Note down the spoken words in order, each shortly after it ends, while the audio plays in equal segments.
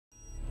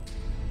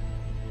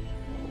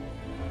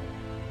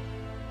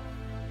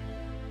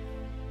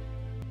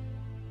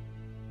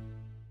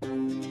Nathan,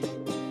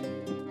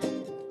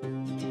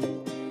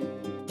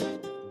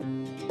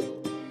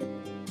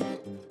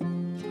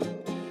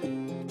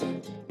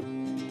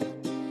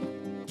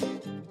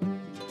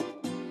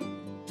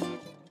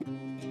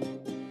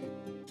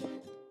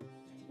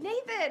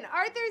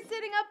 Arthur's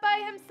sitting up by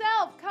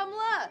himself. Come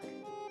look.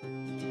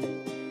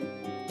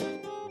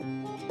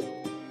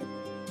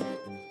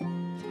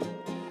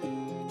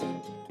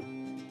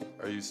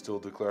 Are you still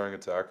declaring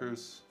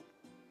attackers?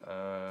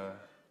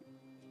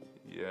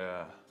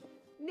 Yeah.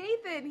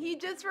 Nathan, he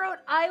just wrote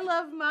I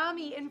love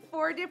mommy in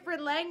 4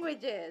 different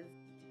languages.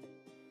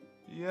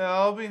 Yeah,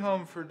 I'll be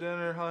home for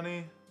dinner,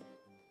 honey.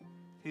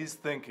 He's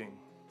thinking.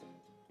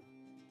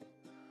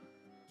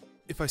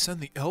 If I send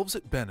the elves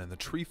at Ben and the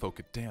tree folk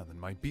at Dan, then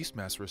my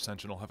Beastmaster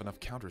Ascension will have enough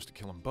counters to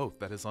kill them both.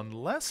 That is,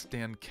 unless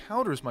Dan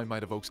counters my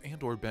Might of Oaks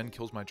and or Ben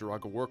kills my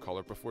Jiraga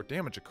Warcaller before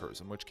damage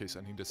occurs, in which case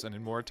I need to send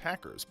in more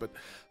attackers. But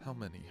how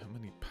many? How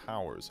many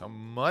powers? How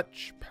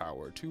much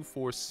power? 2,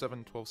 4,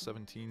 7, 12,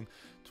 17,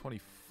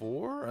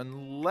 24?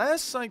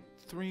 Unless I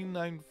 3,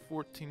 9,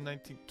 14,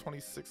 19,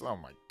 26. Oh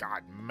my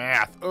god,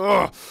 math.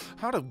 Ugh!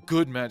 How do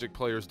good Magic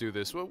players do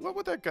this? What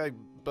would that guy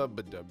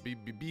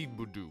BBD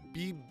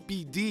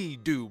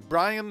do?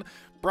 Brian,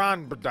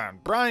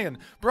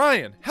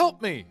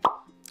 help me!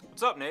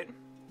 What's up, Nate?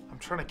 I'm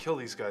trying to kill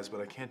these guys, but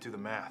I can't do the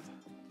math.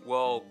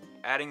 Well,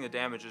 adding the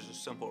damage is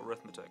just simple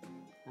arithmetic.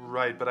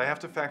 Right, but I have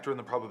to factor in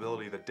the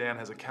probability that Dan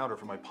has a counter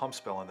for my pump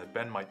spell and that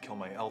Ben might kill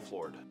my Elf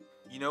Lord.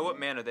 You know what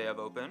mana they have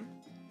open,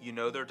 you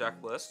know their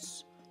deck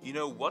lists, you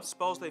know what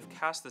spells they've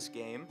cast this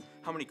game,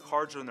 how many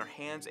cards are in their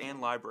hands and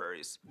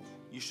libraries.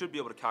 You should be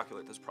able to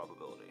calculate this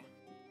probability.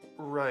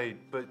 Right,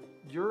 but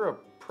you're a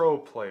pro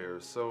player,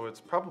 so it's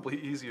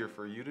probably easier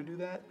for you to do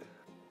that.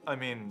 I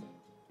mean,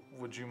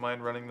 would you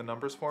mind running the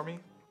numbers for me?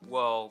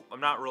 Well, I'm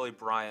not really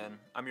Brian.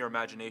 I'm your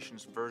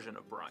imagination's version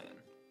of Brian.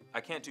 I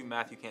can't do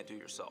math you can't do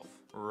yourself.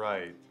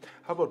 Right.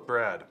 How about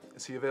Brad?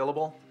 Is he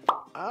available?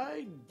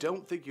 I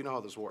don't think you know how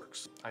this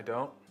works. I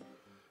don't?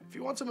 If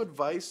you want some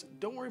advice,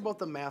 don't worry about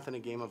the math in a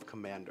game of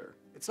Commander.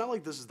 It's not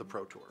like this is the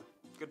Pro Tour.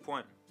 Good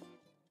point.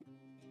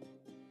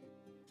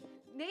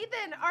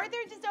 Nathan, Arthur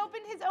just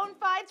opened his own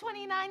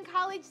 529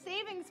 college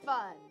savings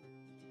fund.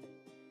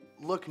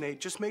 Look, Nate,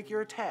 just make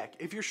your attack.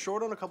 If you're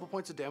short on a couple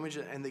points of damage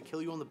and they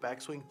kill you on the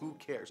backswing, who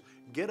cares?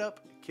 Get up,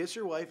 kiss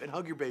your wife, and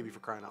hug your baby for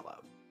crying out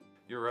loud.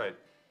 You're right.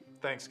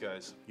 Thanks,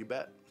 guys. You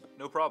bet.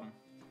 No problem.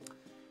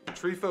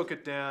 Tree folk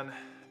at Dan,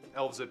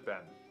 elves at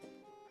Ben.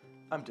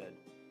 I'm dead.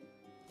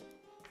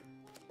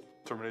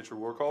 Terminate your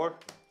Warcaller?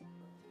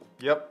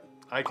 Yep,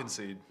 I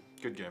concede.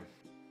 Good game.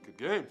 Good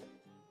game.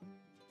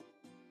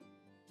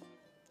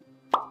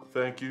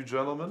 Thank you,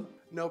 gentlemen.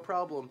 No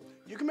problem.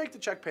 You can make the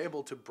check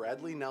payable to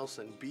Bradley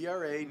Nelson,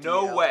 BRADL.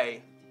 No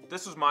way.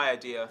 This was my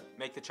idea.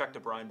 Make the check to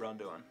Brian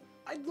Browndoin.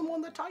 I'm the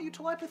one that taught you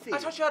telepathy. I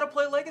taught you how to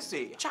play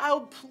Legacy.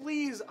 Child,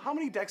 please. How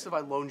many decks have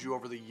I loaned you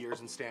over the years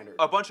in Standard?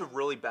 A bunch of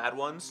really bad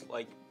ones,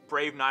 like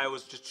Brave Naya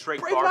was just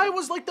straight Brave garbage. Naya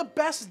was like the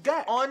best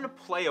deck.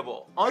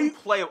 Unplayable.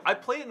 Unplayable. I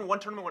played it in one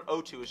tournament when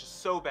O2 is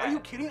just so bad. Are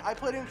you kidding? I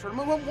played it in a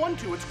tournament when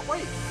 1-2. It's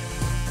great.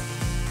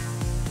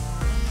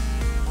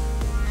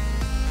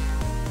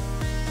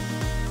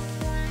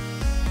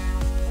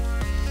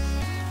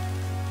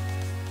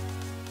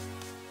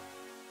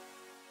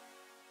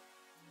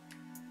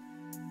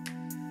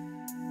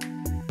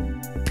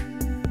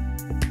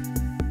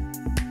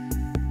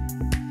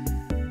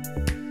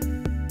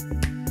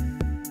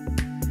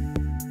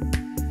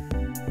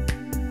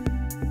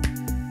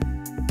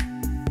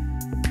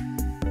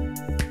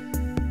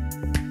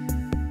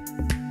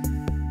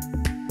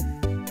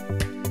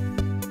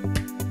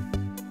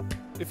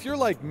 If you're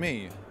like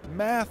me,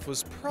 math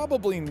was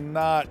probably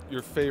not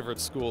your favorite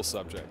school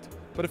subject.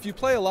 But if you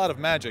play a lot of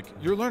Magic,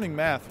 you're learning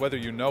math whether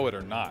you know it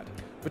or not.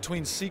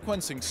 Between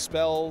sequencing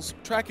spells,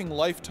 tracking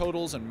life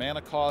totals and mana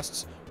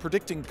costs,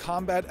 predicting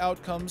combat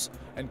outcomes,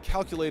 and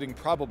calculating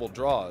probable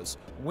draws,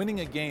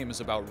 winning a game is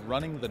about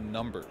running the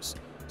numbers.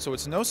 So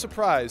it's no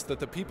surprise that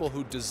the people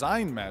who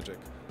design Magic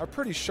are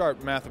pretty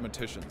sharp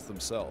mathematicians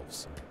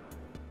themselves.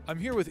 I'm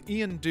here with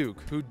Ian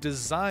Duke, who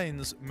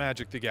designs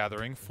Magic the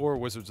Gathering for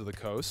Wizards of the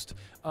Coast.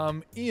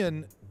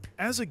 Ian,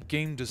 as a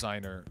game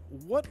designer,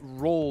 what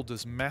role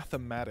does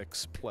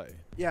mathematics play?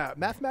 Yeah,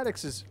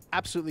 mathematics is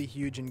absolutely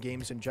huge in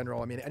games in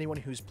general. I mean, anyone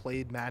who's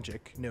played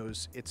Magic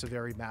knows it's a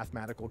very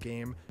mathematical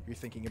game. You're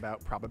thinking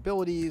about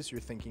probabilities,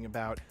 you're thinking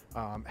about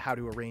how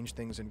to arrange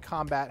things in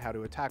combat, how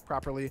to attack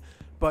properly.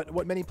 But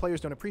what many players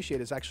don't appreciate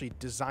is actually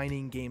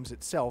designing games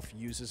itself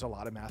uses a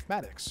lot of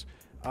mathematics.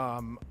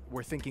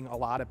 We're thinking a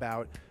lot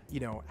about,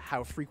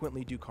 how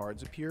frequently do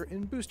cards appear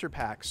in booster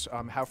packs?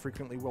 How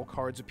frequently will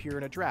cards appear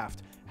in a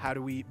draft? How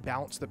do we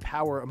balance the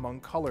power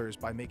among colors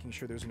by making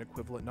sure there's an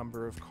equivalent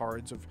number of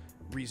cards of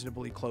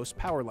reasonably close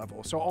power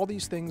level? So all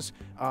these things,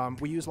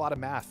 we use a lot of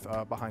math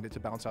behind it to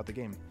balance out the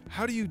game.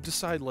 How do you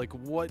decide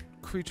what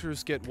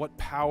creatures get what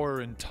power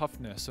and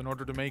toughness in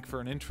order to make for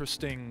an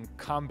interesting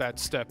combat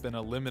step in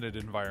a limited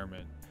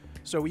environment?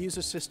 So we use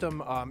a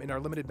system in our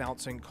limited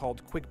balancing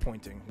called quick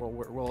pointing, where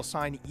we'll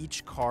assign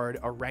each card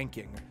a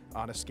ranking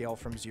on a scale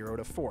from 0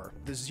 to 4.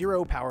 The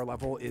 0 power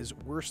level is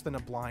worse than a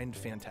blind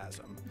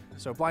phantasm.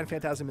 So blind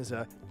phantasm is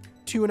a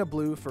 2 and a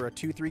blue for a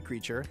 2/3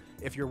 creature.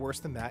 If you're worse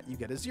than that, you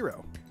get a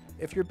 0.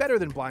 If you're better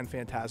than blind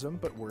phantasm,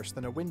 but worse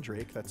than a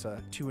windrake, that's a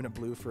 2 and a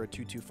blue for a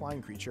 2/2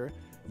 flying creature,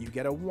 you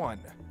get a 1.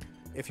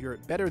 If you're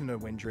better than a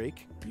windrake,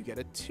 you get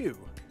a 2.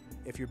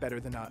 If you're better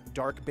than a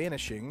dark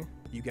banishing,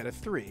 you get a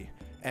 3.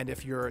 And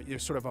if you're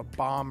sort of a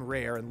bomb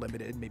rare and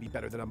limited, maybe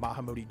better than a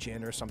Mahamoti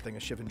Jinn or something, a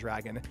Shivan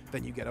Dragon,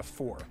 then you get a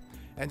 4.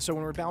 And so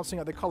when we're balancing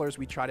out the colors,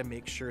 we try to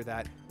make sure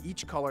that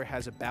each color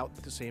has about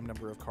the same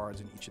number of cards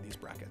in each of these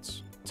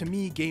brackets. To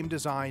me, game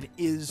design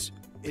is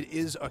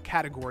a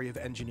category of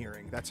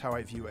engineering. That's how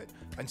I view it.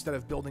 Instead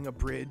of building a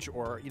bridge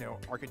or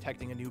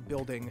architecting a new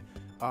building,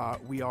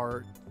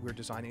 we're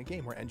designing a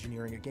game. We're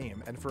engineering a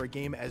game. And for a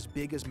game as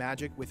big as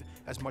Magic, with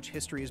as much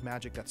history as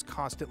Magic that's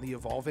constantly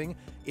evolving,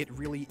 it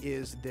really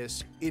is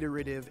this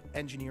iterative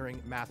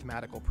engineering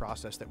mathematical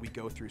process that we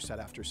go through set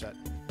after set.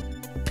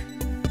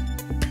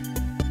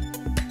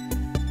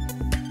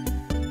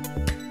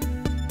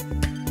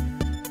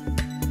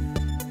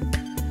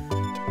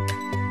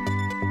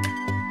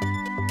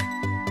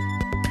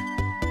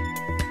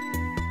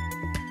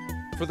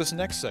 For this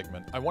next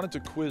segment, I wanted to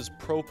quiz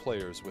pro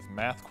players with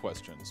math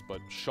questions, but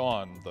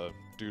Sean, the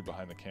dude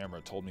behind the camera,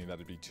 told me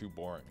that'd be too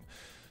boring.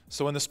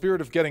 So in the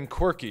spirit of getting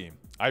quirky,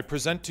 I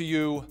present to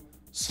you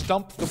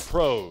Stump the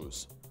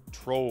Pros,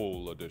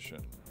 Troll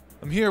Edition.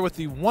 I'm here with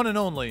the one and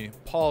only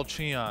Paul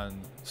Cheon.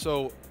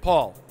 So,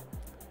 Paul,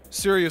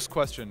 serious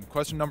question.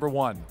 Question number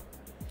 1.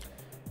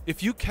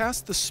 If you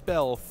cast the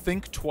spell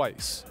Think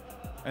Twice,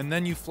 and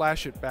then you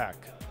flash it back,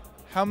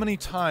 how many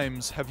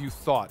times have you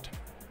thought?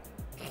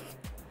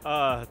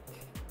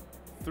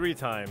 3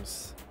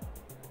 times.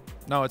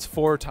 No, it's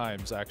 4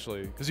 times,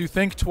 actually. Because you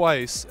think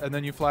twice, and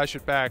then you flash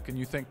it back, and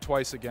you think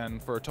twice again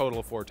for a total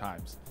of 4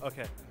 times.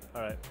 Okay.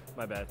 All right.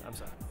 My bad. I'm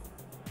sorry.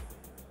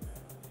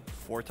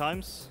 4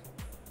 times?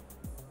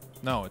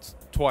 No, it's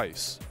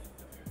twice.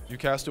 You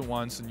cast it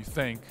once, and you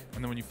think,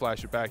 and then when you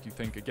flash it back, you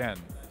think again.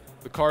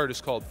 The card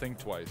is called Think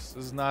Twice.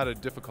 This is not a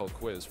difficult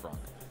quiz, Frank.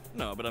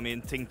 No, but I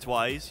mean, think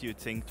twice, you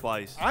think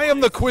twice. I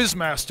am the quiz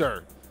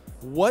master!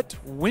 What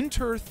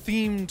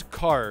winter-themed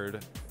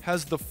card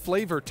has the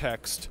flavor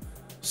text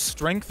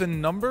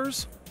strengthen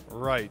numbers?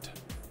 Right.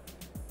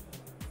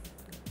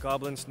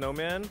 Goblin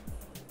Snowman.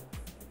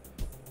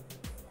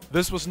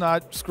 This was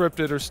not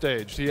scripted or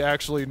staged. He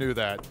actually knew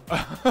that.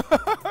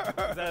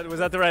 Was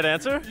that the right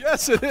answer?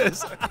 Yes, it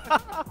is.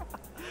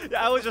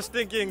 Yeah, I was just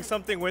thinking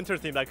something winter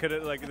themed. I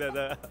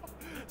couldn't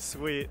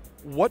Sweet.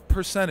 What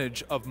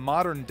percentage of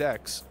modern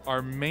decks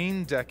are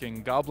main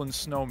decking Goblin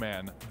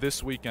Snowman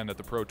this weekend at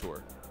the Pro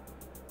Tour?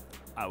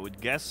 I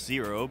would guess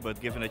 0, but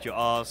given that you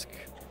ask,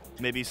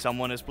 maybe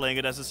someone is playing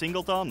it as a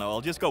singleton? No,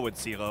 I'll just go with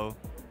 0.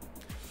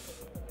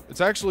 It's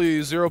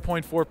actually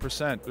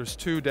 0.4%. There's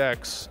 2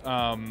 decks.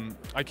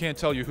 I can't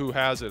tell you who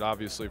has it,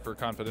 obviously, for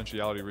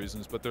confidentiality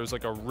reasons, but there's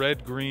like a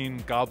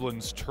red-green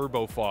Goblins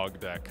Turbo Fog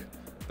deck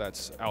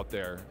that's out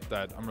there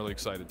that I'm really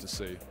excited to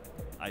see.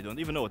 I don't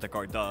even know what the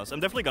card does. I'm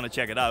definitely going to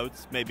check it out.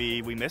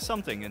 Maybe we missed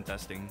something in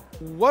testing.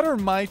 What are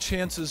my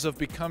chances of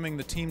becoming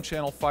the Team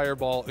Channel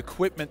Fireball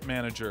equipment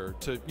manager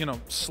to,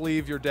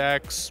 sleeve your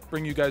decks,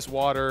 bring you guys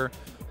water,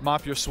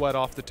 mop your sweat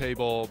off the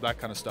table, that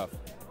kind of stuff?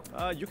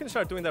 You can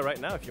start doing that right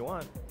now if you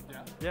want.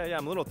 Yeah? Yeah,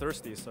 I'm a little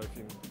thirsty, so if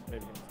you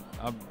maybe...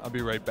 I'll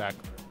be right back.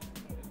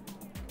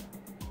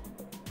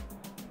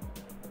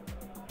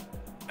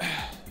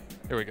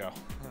 Here we go.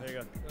 There you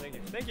go. Thank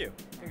you. Thank you.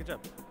 Good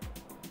job.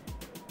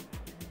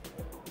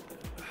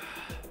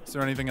 Is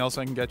there anything else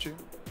I can get you?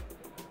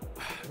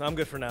 No, I'm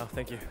good for now.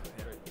 Thank you.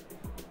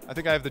 I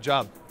think I have the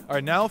job. All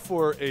right, now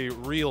for a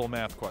real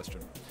math question.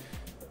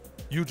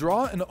 You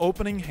draw an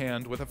opening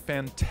hand with a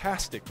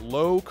fantastic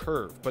low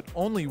curve, but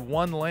only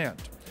 1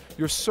 land.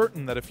 You're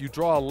certain that if you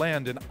draw a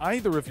land in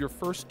either of your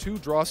first 2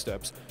 draw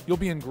steps, you'll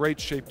be in great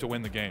shape to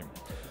win the game.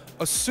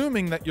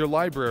 Assuming that your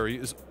library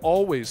is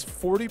always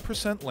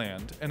 40%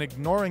 land and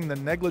ignoring the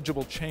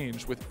negligible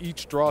change with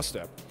each draw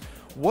step,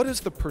 what is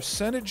the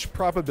percentage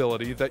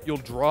probability that you'll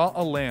draw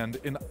a land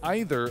in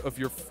either of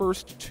your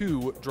first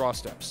 2 draw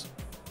steps?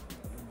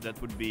 That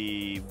would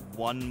be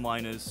 1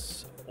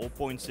 minus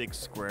 0.6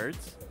 squared,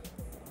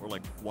 or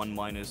like 1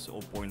 minus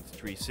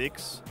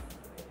 0.36.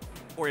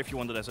 Or if you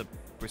want it as a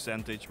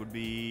percentage, would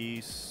be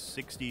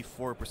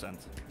 64%.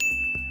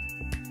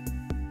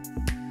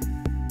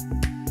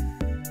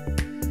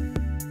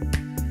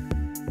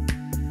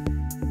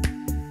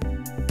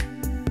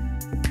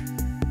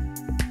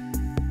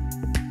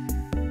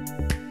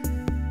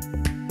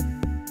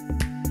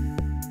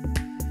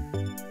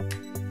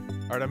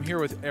 All right, I'm here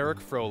with Eric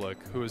Froelich,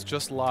 who has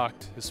just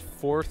locked his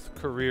 4th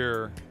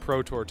career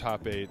Pro Tour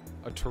top 8,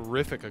 a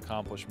terrific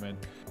accomplishment.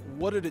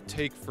 What did it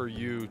take for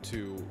you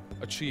to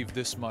achieve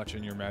this much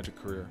in your Magic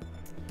career?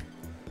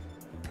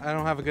 I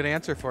don't have a good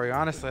answer for you,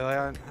 honestly.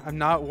 I'm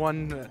not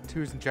one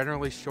who's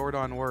generally short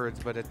on words,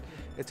 but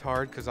it's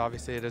hard because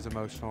obviously it is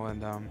emotional,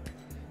 and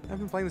I've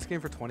been playing this game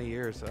for 20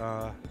 years.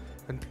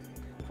 Been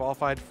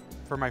qualified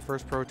for my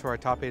first Pro Tour. I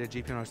top 8 at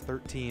GP when I was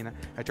 13.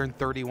 I turned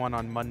 31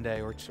 on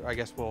Monday, which I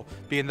guess will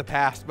be in the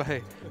past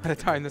by the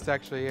time this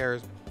actually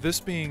airs. This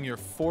being your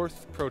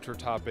 4th Pro Tour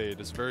top 8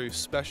 is a very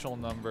special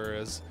number,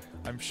 as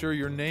I'm sure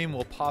your name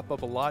will pop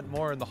up a lot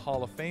more in the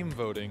Hall of Fame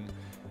voting.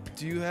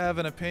 Do you have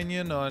an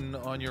opinion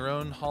on your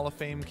own Hall of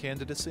Fame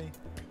candidacy?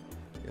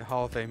 Yeah,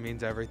 Hall of Fame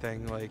means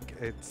everything. Like,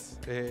 it's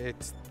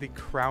the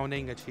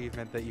crowning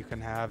achievement that you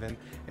can have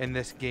in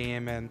this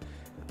game, and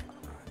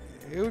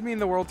it would mean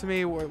the world to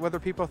me. Whether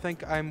people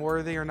think I'm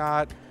worthy or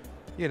not,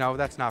 you know,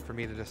 that's not for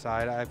me to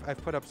decide.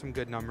 I've put up some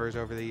good numbers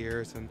over the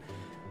years, and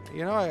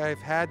you know, I've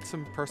had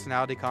some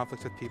personality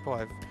conflicts with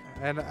people.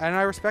 And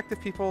I respect if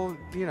people,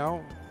 you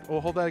know, will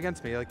hold that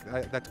against me.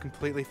 Like, that's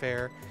completely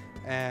fair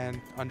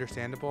and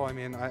understandable. I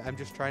mean, I'm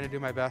just trying to do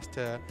my best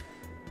to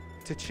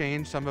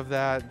change some of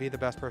that, be the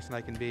best person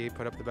I can be,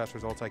 put up the best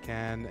results I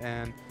can,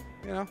 and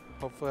you know,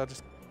 hopefully I'll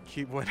just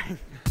keep winning.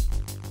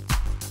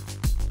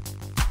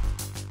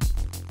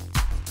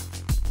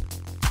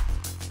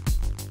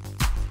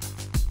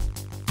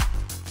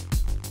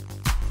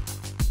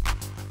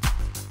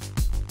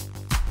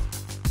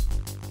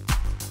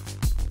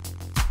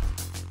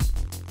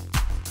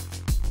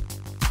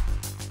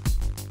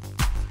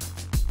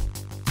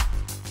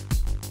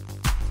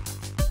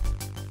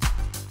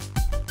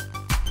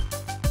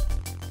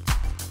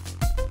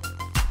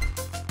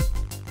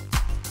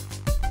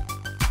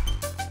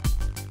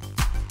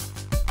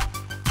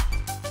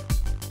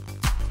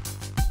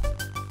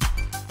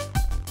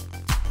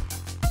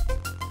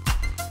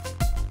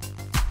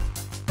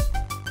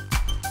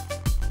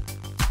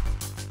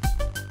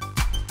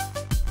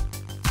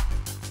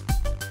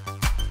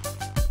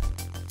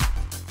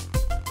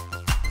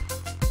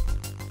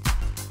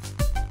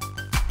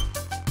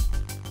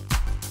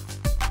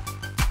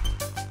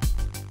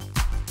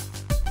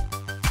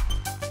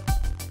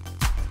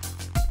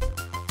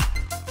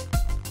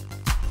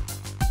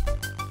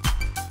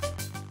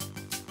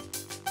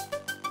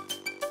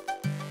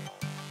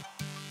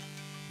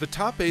 The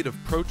top 8 of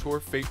Pro Tour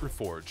Fate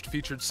Reforged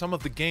featured some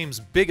of the game's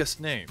biggest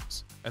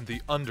names, and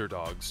the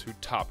underdogs who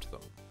topped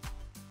them.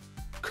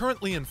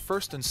 Currently in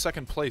 1st and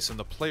 2nd place in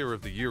the Player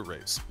of the Year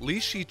race, Li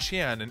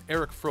Shiqian and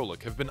Eric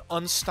Froelich have been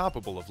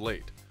unstoppable of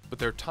late, but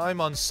their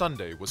time on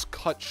Sunday was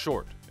cut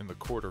short in the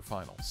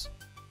quarterfinals.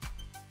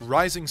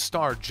 Rising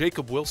star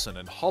Jacob Wilson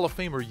and Hall of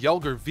Famer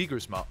Jelger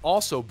Wiegersma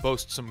also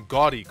boast some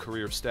gaudy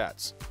career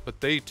stats,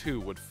 but they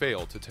too would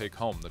fail to take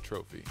home the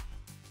trophy.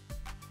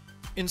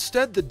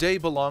 Instead, the day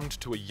belonged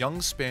to a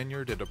young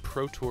Spaniard and a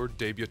Pro Tour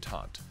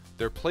debutante.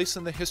 Their place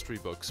in the history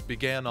books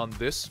began on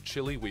this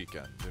chilly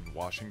weekend in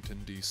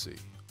Washington, D.C.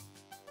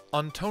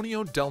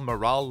 Antonio del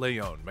Moral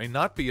Leon may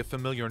not be a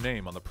familiar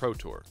name on the Pro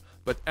Tour,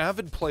 but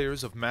avid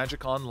players of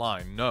Magic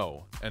Online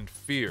know and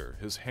fear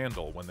his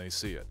handle when they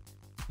see it.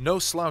 No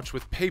slouch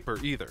with paper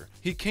either,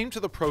 he came to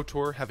the Pro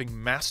Tour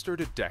having mastered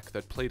a deck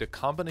that played a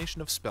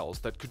combination of spells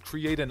that could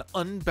create an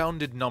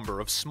unbounded number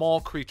of small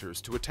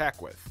creatures to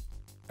attack with.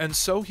 And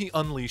so he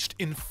unleashed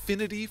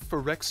Infinity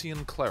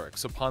Phyrexian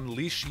Clerics upon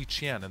Li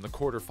Shiqian in the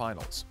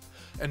quarterfinals,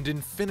 and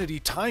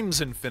Infinity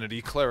times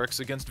Infinity Clerics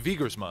against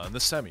Wiegersma in the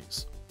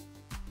semis.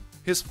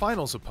 His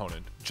finals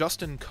opponent,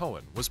 Justin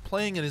Cohen, was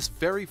playing in his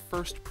very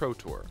first Pro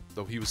Tour,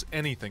 though he was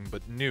anything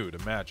but new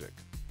to Magic.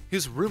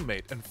 His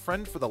roommate and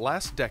friend for the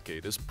last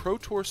decade is Pro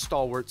Tour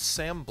stalwart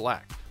Sam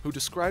Black, who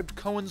described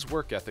Cohen's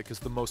work ethic as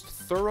the most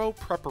thorough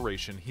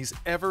preparation he's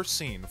ever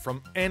seen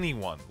from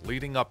anyone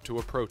leading up to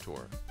a Pro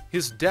Tour.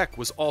 His deck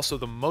was also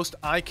the most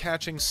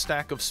eye-catching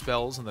stack of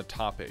spells in the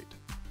top 8.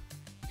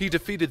 He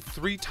defeated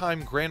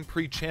 3-time Grand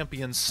Prix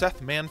champion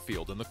Seth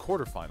Manfield in the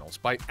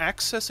quarterfinals by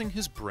accessing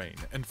his brain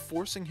and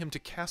forcing him to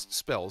cast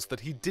spells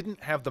that he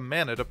didn't have the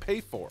mana to pay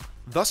for,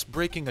 thus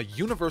breaking a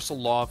universal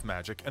law of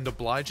Magic and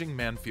obliging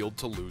Manfield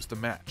to lose the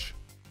match.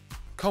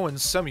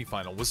 Cohen's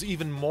semifinal was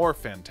even more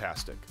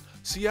fantastic.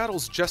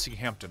 Seattle's Jesse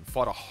Hampton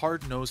fought a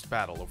hard-nosed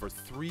battle over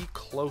 3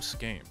 close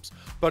games,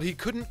 but he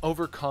couldn't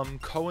overcome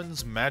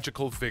Cohen's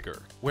magical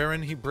vigor,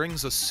 wherein he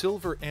brings a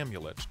silver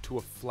amulet to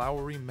a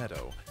flowery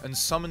meadow and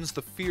summons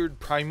the feared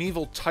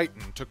primeval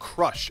titan to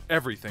crush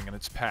everything in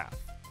its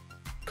path.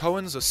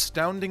 Cohen's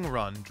astounding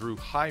run drew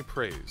high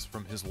praise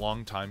from his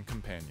longtime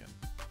companion.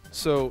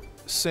 So,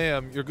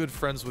 Sam, you're good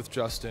friends with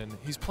Justin.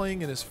 He's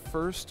playing in his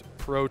first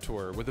Pro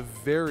Tour with a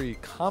very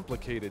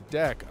complicated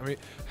deck. I mean,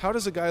 how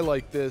does a guy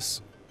like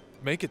this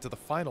make it to the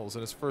finals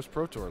in his first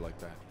Pro Tour like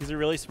that? He's a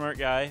really smart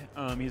guy.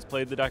 He's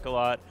played the deck a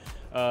lot.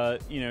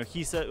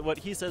 What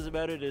he says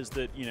about it is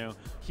that,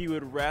 he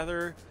would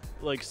rather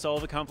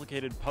solve a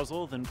complicated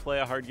puzzle than play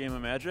a hard game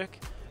of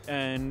Magic.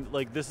 And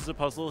this is a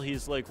puzzle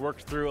he's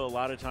worked through a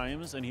lot of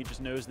times, and he just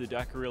knows the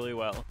deck really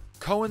well.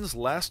 Cohen's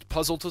last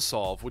puzzle to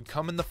solve would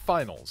come in the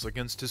finals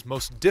against his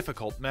most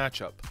difficult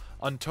matchup,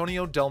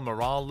 Antonio del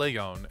Moral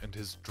Leon and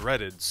his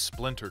dreaded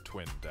Splinter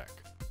Twin deck.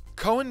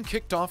 Cohen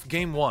kicked off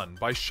Game 1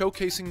 by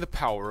showcasing the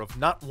power of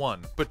not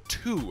 1, but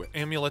 2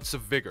 Amulets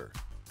of Vigor.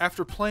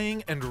 After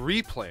playing and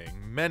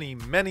replaying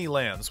many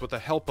lands with the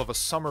help of a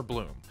Summer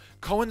Bloom,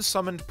 Cohen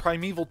summoned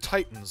primeval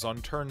titans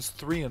on turns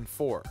 3 and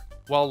 4,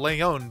 while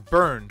Leon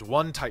burned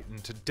one titan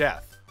to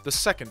death. The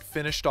second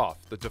finished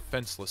off the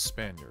defenseless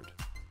Spaniard.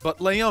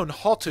 But Leon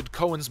halted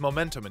Cohen's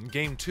momentum in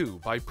Game 2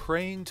 by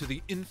praying to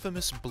the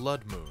infamous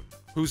Blood Moon,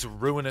 whose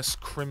ruinous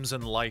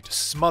crimson light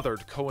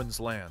smothered Cohen's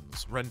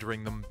lands,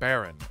 rendering them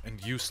barren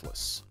and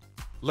useless.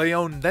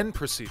 Leon then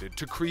proceeded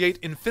to create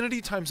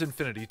infinity times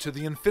infinity to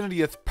the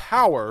infinitieth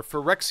power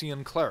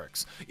Phyrexian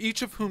clerics,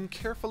 each of whom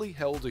carefully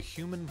held a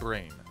human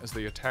brain as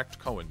they attacked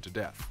Cohen to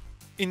death.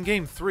 In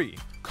Game 3,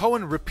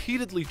 Cohen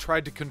repeatedly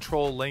tried to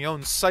control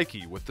Leon's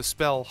psyche with the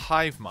spell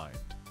Hive Mind,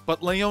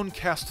 but Leon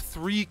cast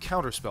 3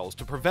 counterspells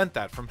to prevent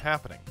that from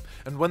happening,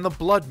 and when the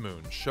Blood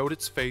Moon showed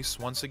its face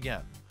once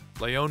again,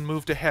 Leon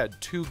moved ahead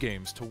 2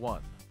 games to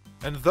 1.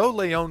 And though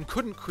Leon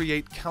couldn't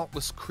create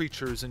countless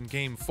creatures in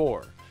Game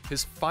 4,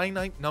 his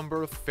finite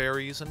number of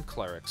fairies and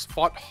clerics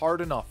fought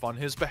hard enough on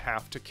his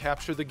behalf to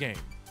capture the game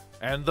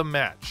and the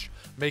match,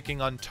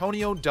 making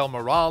Antonio Del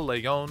Moral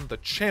Leon the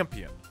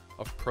champion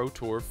of Pro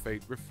Tour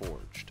Fate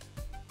Reforged.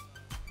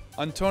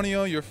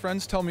 Antonio, your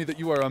friends tell me that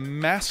you are a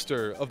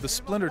master of the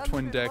Splinter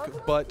Twin deck,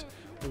 but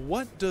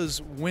what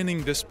does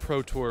winning this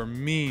Pro Tour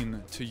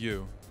mean to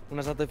you?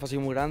 Una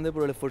satisfacción muy grande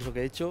por el esfuerzo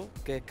que he hecho,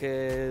 que es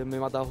que me he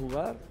matado a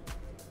jugar,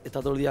 he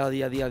estado todo el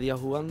día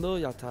jugando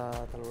y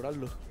hasta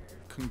lograrlo.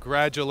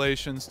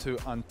 Congratulations to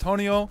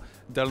Antonio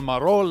Del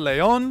Moral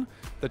Leon,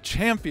 the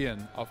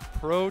champion of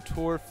Pro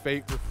Tour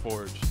Fate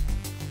Reforged.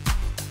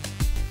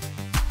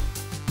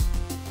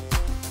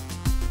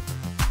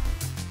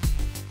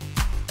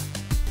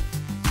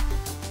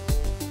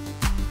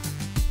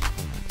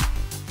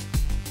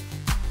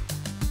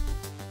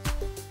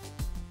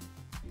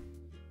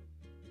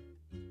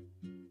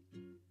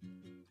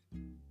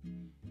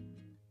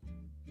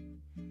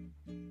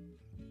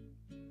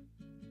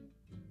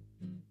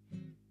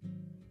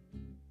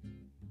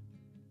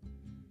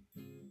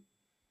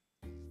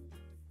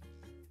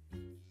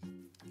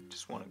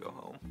 Just want to go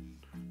home.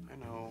 I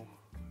know.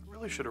 I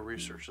really should have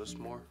researched this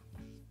more.